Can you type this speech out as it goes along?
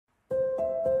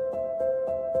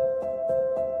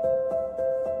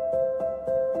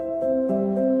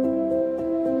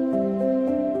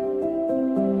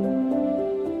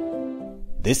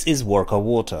This is Worka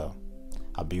Water,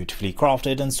 a beautifully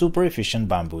crafted and super efficient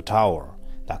bamboo tower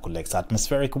that collects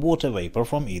atmospheric water vapor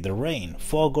from either rain,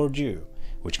 fog or dew,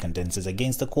 which condenses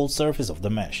against the cold surface of the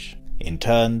mesh. In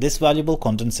turn, this valuable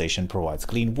condensation provides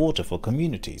clean water for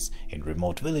communities in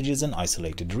remote villages and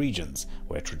isolated regions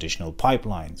where traditional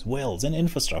pipelines, wells and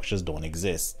infrastructures don't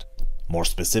exist. More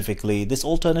specifically, this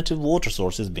alternative water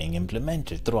source is being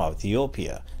implemented throughout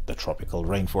Ethiopia, the tropical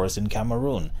rainforest in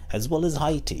Cameroon, as well as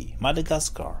Haiti,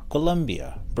 Madagascar,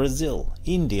 Colombia, Brazil,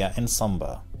 India and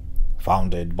Samba.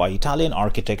 Founded by Italian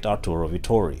architect Arturo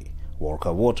Vittori,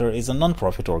 Worka Water is a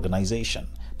non-profit organization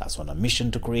that's on a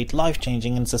mission to create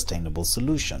life-changing and sustainable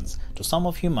solutions to some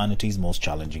of humanity's most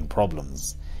challenging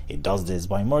problems. It does this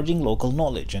by merging local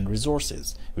knowledge and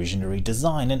resources, visionary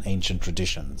design and ancient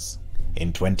traditions.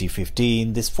 In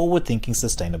 2015, this forward-thinking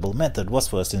sustainable method was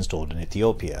first installed in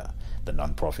Ethiopia. The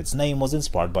non-profit's name was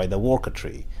inspired by the Worka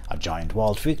tree, a giant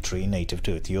wild fig tree native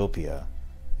to Ethiopia.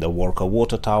 The Worka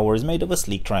water tower is made of a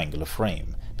sleek triangular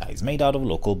frame that is made out of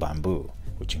local bamboo,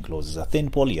 which encloses a thin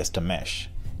polyester mesh.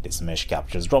 This mesh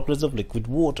captures droplets of liquid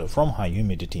water from high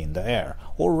humidity in the air,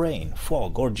 or rain,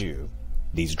 fog or dew.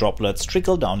 These droplets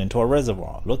trickle down into a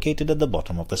reservoir located at the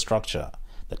bottom of the structure.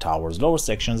 The tower's lower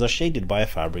sections are shaded by a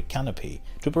fabric canopy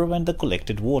to prevent the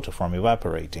collected water from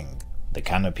evaporating. The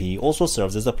canopy also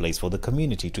serves as a place for the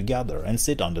community to gather and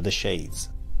sit under the shades.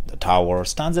 The tower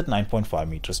stands at 9.5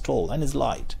 meters tall and is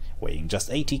light, weighing just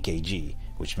 80 kg,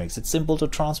 which makes it simple to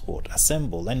transport,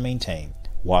 assemble and maintain.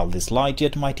 While this light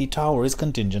yet mighty tower is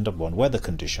contingent upon weather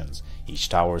conditions, each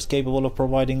tower is capable of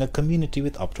providing a community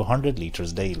with up to 100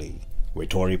 liters daily.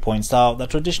 Vittori points out that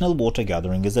traditional water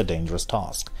gathering is a dangerous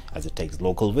task, as it takes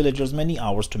local villagers many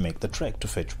hours to make the trek to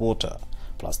fetch water.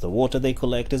 Plus, the water they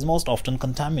collect is most often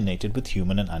contaminated with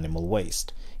human and animal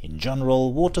waste. In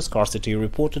general, water scarcity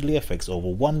reportedly affects over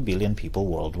 1 billion people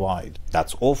worldwide.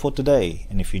 That's all for today,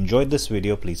 and if you enjoyed this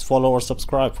video, please follow or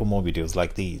subscribe for more videos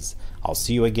like these. I'll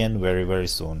see you again very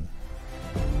soon.